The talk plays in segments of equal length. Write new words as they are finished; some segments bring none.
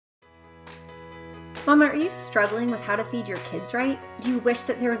Mama, are you struggling with how to feed your kids right? Do you wish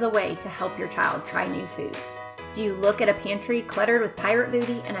that there was a way to help your child try new foods? Do you look at a pantry cluttered with pirate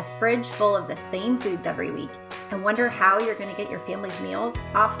booty and a fridge full of the same foods every week and wonder how you're going to get your family's meals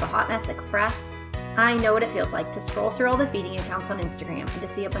off the Hot Mess Express? I know what it feels like to scroll through all the feeding accounts on Instagram and to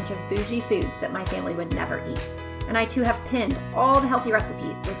see a bunch of bougie foods that my family would never eat. And I too have pinned all the healthy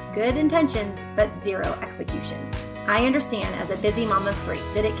recipes with good intentions but zero execution. I understand as a busy mom of 3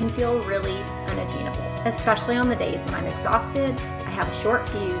 that it can feel really unattainable, especially on the days when I'm exhausted, I have a short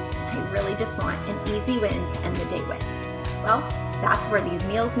fuse, and I really just want an easy win to end the day with. Well, that's where these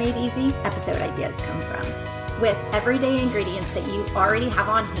Meals Made Easy episode ideas come from. With everyday ingredients that you already have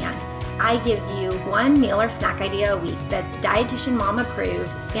on hand, I give you one meal or snack idea a week that's dietitian mom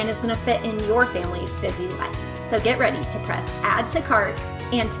approved and is going to fit in your family's busy life. So get ready to press add to cart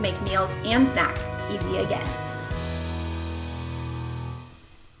and to make meals and snacks easy again.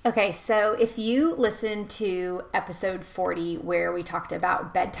 Okay, so if you listen to episode 40 where we talked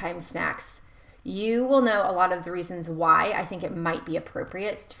about bedtime snacks, you will know a lot of the reasons why I think it might be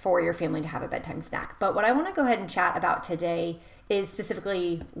appropriate for your family to have a bedtime snack. But what I want to go ahead and chat about today is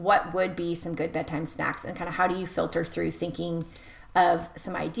specifically what would be some good bedtime snacks and kind of how do you filter through thinking of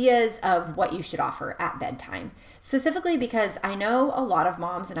some ideas of what you should offer at bedtime. Specifically because I know a lot of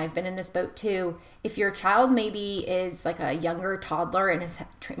moms, and I've been in this boat too, if your child maybe is like a younger toddler and has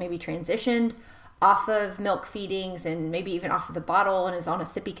maybe transitioned off of milk feedings and maybe even off of the bottle and is on a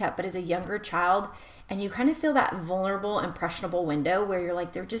sippy cup, but is a younger child, and you kind of feel that vulnerable, impressionable window where you're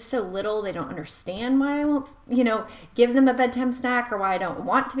like, they're just so little, they don't understand why I won't, give them a bedtime snack or why I don't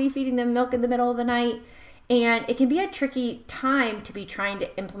want to be feeding them milk in the middle of the night. And it can be a tricky time to be trying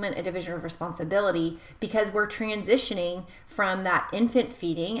to implement a division of responsibility because we're transitioning from that infant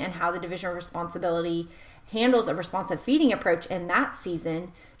feeding and how the division of responsibility handles a responsive feeding approach in that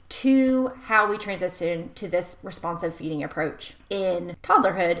season to how we transition to this responsive feeding approach in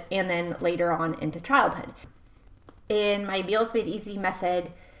toddlerhood and then later on into childhood. In my Meals Made Easy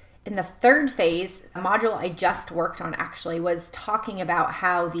method, in the third phase, a module I just worked on actually was talking about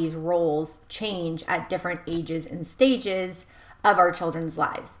how these roles change at different ages and stages of our children's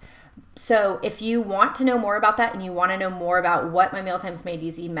lives. So if you want to know more about that and you want to know more about what my Mealtimes Made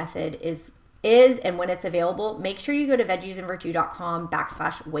Easy method is and when it's available, make sure you go to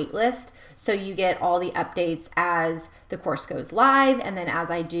veggiesandvirtue.com/waitlist so you get all the updates as the course goes live and then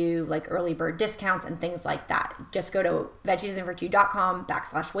as I do like early bird discounts and things like that. Just go to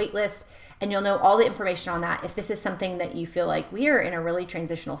veggiesandvirtue.com/waitlist and you'll know all the information on that. If this is something that you feel like we are in a really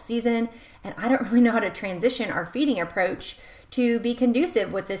transitional season and I don't really know how to transition our feeding approach to be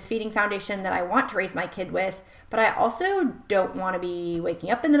conducive with this feeding foundation that I want to raise my kid with, but I also don't want to be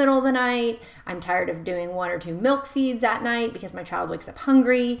waking up in the middle of the night. I'm tired of doing 1 or 2 milk feeds at night because my child wakes up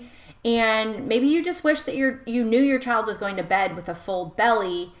hungry. And maybe you just wish that you knew your child was going to bed with a full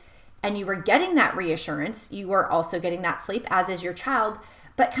belly and you were getting that reassurance. You were also getting that sleep, as is your child.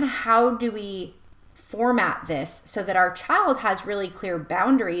 But kind of how do we format this so that our child has really clear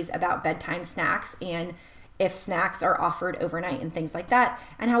boundaries about bedtime snacks and if snacks are offered overnight and things like that,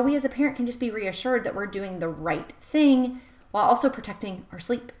 and how we as a parent can just be reassured that we're doing the right thing while also protecting our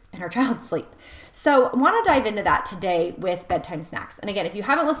sleep and our child's sleep. So I want to dive into that today with bedtime snacks. And again, if you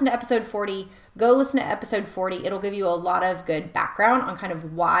haven't listened to episode 40, go listen to episode 40. It'll give you a lot of good background on kind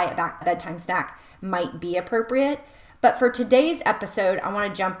of why a bedtime snack might be appropriate. But for today's episode, I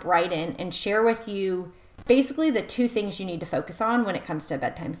want to jump right in and share with you basically the 2 things you need to focus on when it comes to a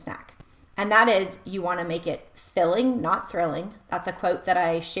bedtime snack. And that is you want to make it filling, not thrilling. That's a quote that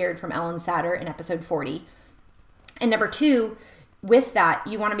I shared from Ellen Satter in episode 40. And number 2, with that,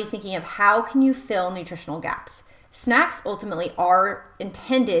 you want to be thinking of how can you fill nutritional gaps. Snacks ultimately are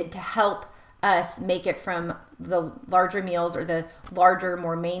intended to help us make it from the larger meals or the larger,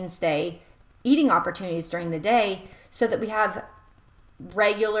 more mainstay eating opportunities during the day so that we have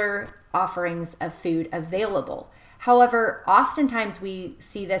regular offerings of food available. However, oftentimes we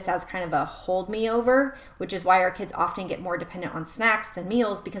see this as kind of a hold me over, which is why our kids often get more dependent on snacks than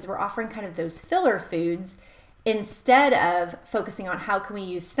meals because we're offering kind of those filler foods instead of focusing on how can we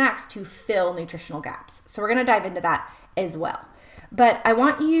use snacks to fill nutritional gaps. So we're going to dive into that as well. But I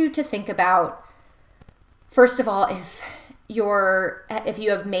want you to think about, first of all, if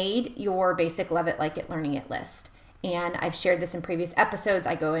you have made your basic Love It, Like It, Learning It list. And I've shared this in previous episodes.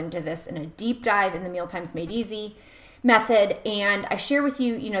 I go into this in a deep dive in the Mealtimes Made Easy method. And I share with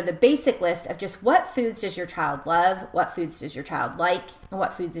you, the basic list of just what foods does your child love, what foods does your child like, and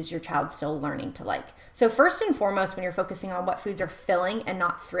what foods is your child still learning to like. So first and foremost, when you're focusing on what foods are filling and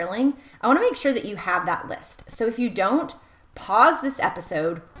not thrilling, I want to make sure that you have that list. So if you don't, pause this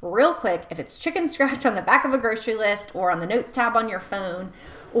episode real quick. If it's chicken scratch on the back of a grocery list or on the notes tab on your phone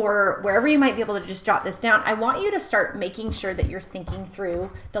or wherever you might be able to just jot this down, I want you to start making sure that you're thinking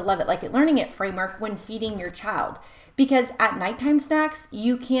through the Love It, Like It, Learning It framework when feeding your child. Because at nighttime snacks,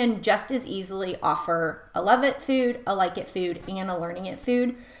 you can just as easily offer a Love It food, a Like It food, and a Learning It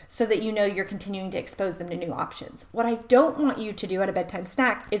food so that you know you're continuing to expose them to new options. What I don't want you to do at a bedtime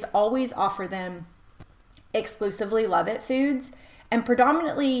snack is always offer them exclusively Love It foods. And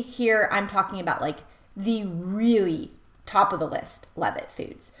predominantly here, I'm talking about like the really top of the list Love It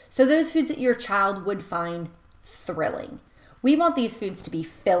foods. So those foods that your child would find thrilling. We want these foods to be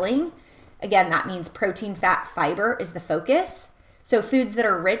filling. Again, that means protein, fat, fiber is the focus. So foods that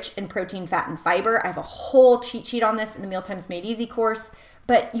are rich in protein, fat, and fiber. I have a whole cheat sheet on this in the Mealtimes Made Easy course.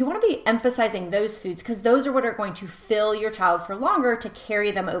 But you want to be emphasizing those foods because those are what are going to fill your child for longer to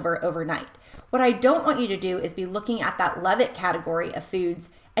carry them over overnight. What I don't want you to do is be looking at that Love It category of foods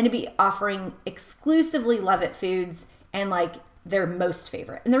and to be offering exclusively Love It foods and like their most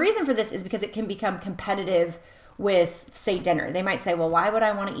favorite. And the reason for this is because it can become competitive with, say, dinner. They might say, well, why would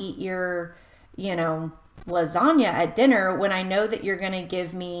I want to eat your, lasagna at dinner when I know that you're going to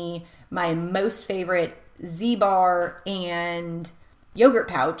give me my most favorite Z-bar and yogurt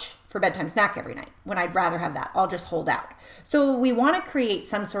pouch for bedtime snack every night when I'd rather have that. I'll just hold out. So we want to create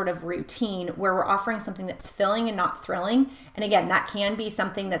some sort of routine where we're offering something that's filling and not thrilling. And again, that can be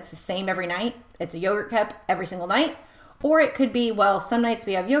something that's the same every night. It's a yogurt cup every single night. Or it could be, well, some nights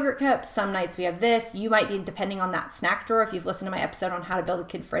we have yogurt cups, some nights we have this. You might be, depending on that snack drawer, if you've listened to my episode on how to build a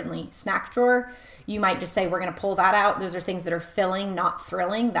kid-friendly snack drawer, you might just say, we're going to pull that out. Those are things that are filling, not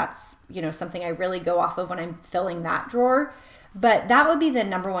thrilling. That's, something I really go off of when I'm filling that drawer. But that would be the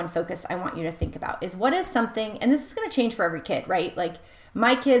number one focus I want you to think about is what is something, and this is going to change for every kid, right? Like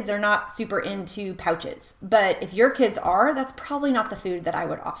my kids are not super into pouches, but if your kids are, that's probably not the food that I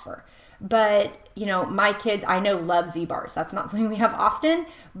would offer. But, my kids, I know love Z-bars. That's not something we have often,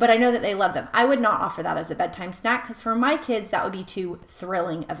 but I know that they love them. I would not offer that as a bedtime snack because for my kids, that would be too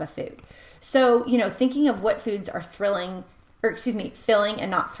thrilling of a food. So, thinking of what foods are filling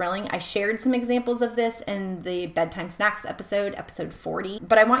and not thrilling. I shared some examples of this in the bedtime snacks episode 40,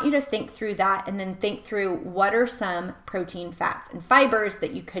 but I want you to think through that and then think through what are some protein, fats, and fibers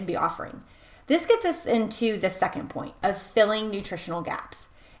that you could be offering. This gets us into the second point of filling nutritional gaps.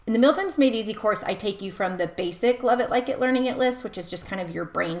 In the Mealtimes Made Easy course, I take you from the basic Love It, Like It, Learning It list, which is just kind of your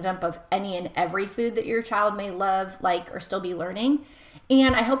brain dump of any and every food that your child may love, like, or still be learning.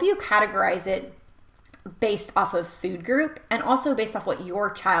 And I help you categorize it based off of food group and also based off what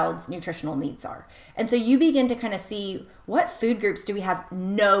your child's nutritional needs are. And so you begin to kind of see what food groups do we have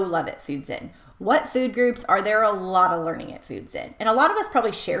no Love It foods in? What food groups are there a lot of Learning It foods in? And a lot of us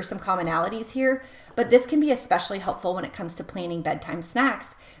probably share some commonalities here, but this can be especially helpful when it comes to planning bedtime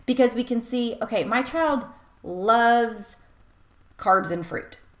snacks because we can see, okay, my child loves carbs and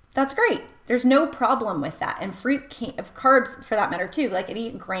fruit. That's great. There's no problem with that. And carbs for that matter too, like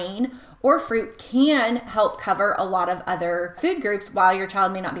any grain or fruit can help cover a lot of other food groups while your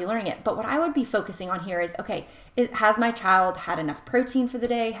child may not be learning it. But what I would be focusing on here is, okay, has my child had enough protein for the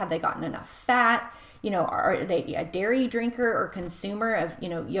day? Have they gotten enough fat? Are they a dairy drinker or consumer of,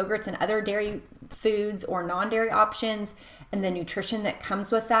 yogurts and other dairy foods or non-dairy options and the nutrition that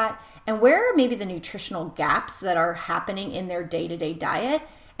comes with that? And where are maybe the nutritional gaps that are happening in their day-to-day diet?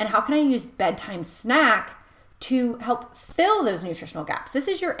 And how can I use bedtime snack to help fill those nutritional gaps? This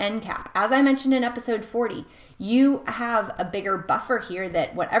is your end cap. As I mentioned in episode 40, you have a bigger buffer here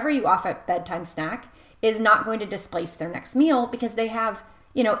that whatever you offer at bedtime snack is not going to displace their next meal because they have,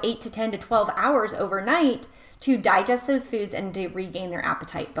 8 to 10 to 12 hours overnight to digest those foods and to regain their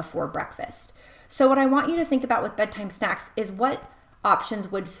appetite before breakfast. So what I want you to think about with bedtime snacks is what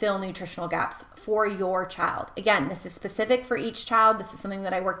options would fill nutritional gaps for your child. Again, this is specific for each child. This is something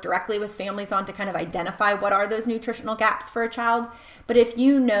that I work directly with families on to kind of identify what are those nutritional gaps for a child. But if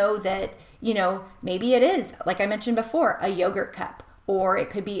you know that, maybe it is, like I mentioned before, a yogurt cup, or it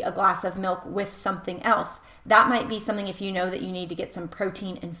could be a glass of milk with something else. That might be something if you know that you need to get some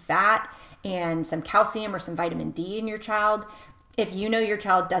protein and fat and some calcium or some vitamin D in your child. If you know your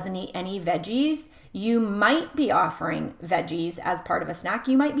child doesn't eat any veggies, you might be offering veggies as part of a snack.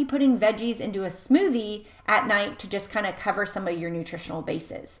 You might be putting veggies into a smoothie at night to just kind of cover some of your nutritional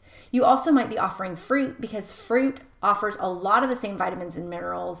bases. You also might be offering fruit because fruit offers a lot of the same vitamins and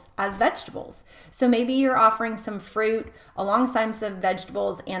minerals as vegetables. So maybe you're offering some fruit alongside some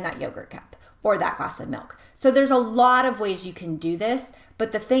vegetables and that yogurt cup or that glass of milk. So there's a lot of ways you can do this,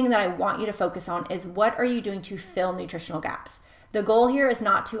 but the thing that I want you to focus on is what are you doing to fill nutritional gaps? The goal here is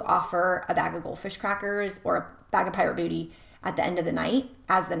not to offer a bag of goldfish crackers or a bag of pirate booty at the end of the night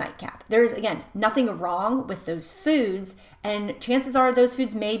as the nightcap. There's, again, nothing wrong with those foods, and chances are those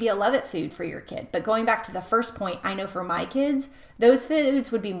foods may be a love it food for your kid. But going back to the first point, I know for my kids, those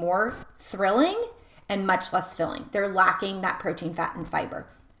foods would be more thrilling and much less filling. They're lacking that protein, fat, and fiber.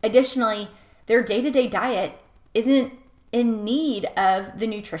 Additionally, their day-to-day diet isn't in need of the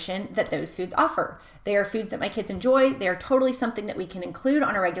nutrition that those foods offer. They are foods that my kids enjoy. They are totally something that we can include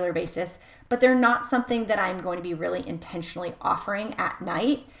on a regular basis, but they're not something that I'm going to be really intentionally offering at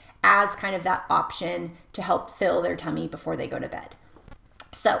night as kind of that option to help fill their tummy before they go to bed.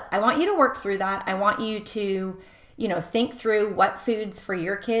 So I want you to work through that. I want you to, think through what foods for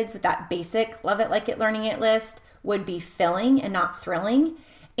your kids with that basic love it, like it, learning it list would be filling and not thrilling.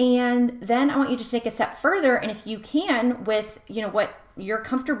 And then I want you to take a step further. And if you can, with, what you're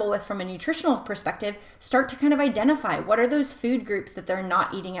comfortable with from a nutritional perspective, start to kind of identify what are those food groups that they're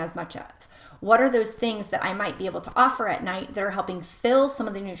not eating as much of? What are those things that I might be able to offer at night that are helping fill some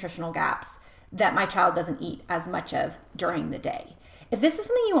of the nutritional gaps that my child doesn't eat as much of during the day? If this is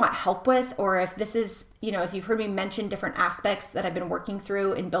something you want help with, or if this is, if you've heard me mention different aspects that I've been working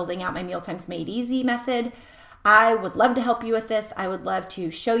through in building out my Mealtimes Made Easy method, I would love to help you with this. I would love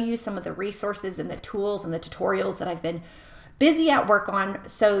to show you some of the resources and the tools and the tutorials that I've been busy at work on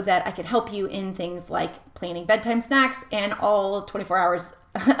so that I could help you in things like planning bedtime snacks and all 24 hours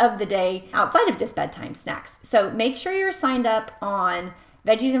of the day outside of just bedtime snacks. So make sure you're signed up on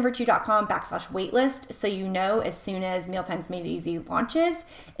veggiesandvirtue.com/waitlist so you know as soon as Mealtimes Made Easy launches.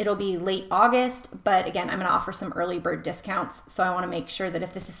 It'll be late August, but again, I'm going to offer some early bird discounts. So I want to make sure that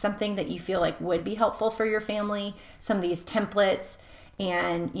if this is something that you feel like would be helpful for your family, some of these templates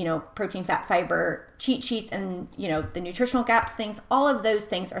and, protein, fat, fiber, cheat sheets, and, the nutritional gaps things, all of those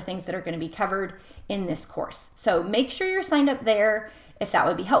things are things that are going to be covered in this course. So make sure you're signed up there if that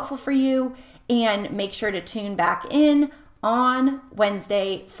would be helpful for you, and make sure to tune back in on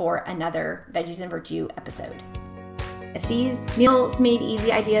Wednesday for another Veggies and Virtue episode. If these Meals Made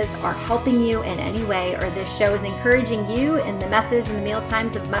Easy ideas are helping you in any way, or this show is encouraging you in the messes and the meal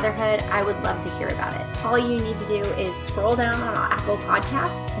times of motherhood, I would love to hear about it. All you need to do is scroll down on Apple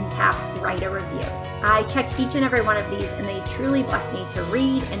Podcasts and tap Write a Review. I check each and every one of these, and they truly bless me to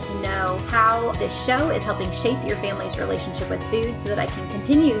read and to know how this show is helping shape your family's relationship with food so that I can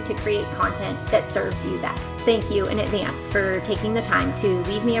continue to create content that serves you best. Thank you in advance for taking the time to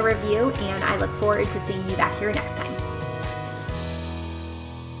leave me a review, and I look forward to seeing you back here next time.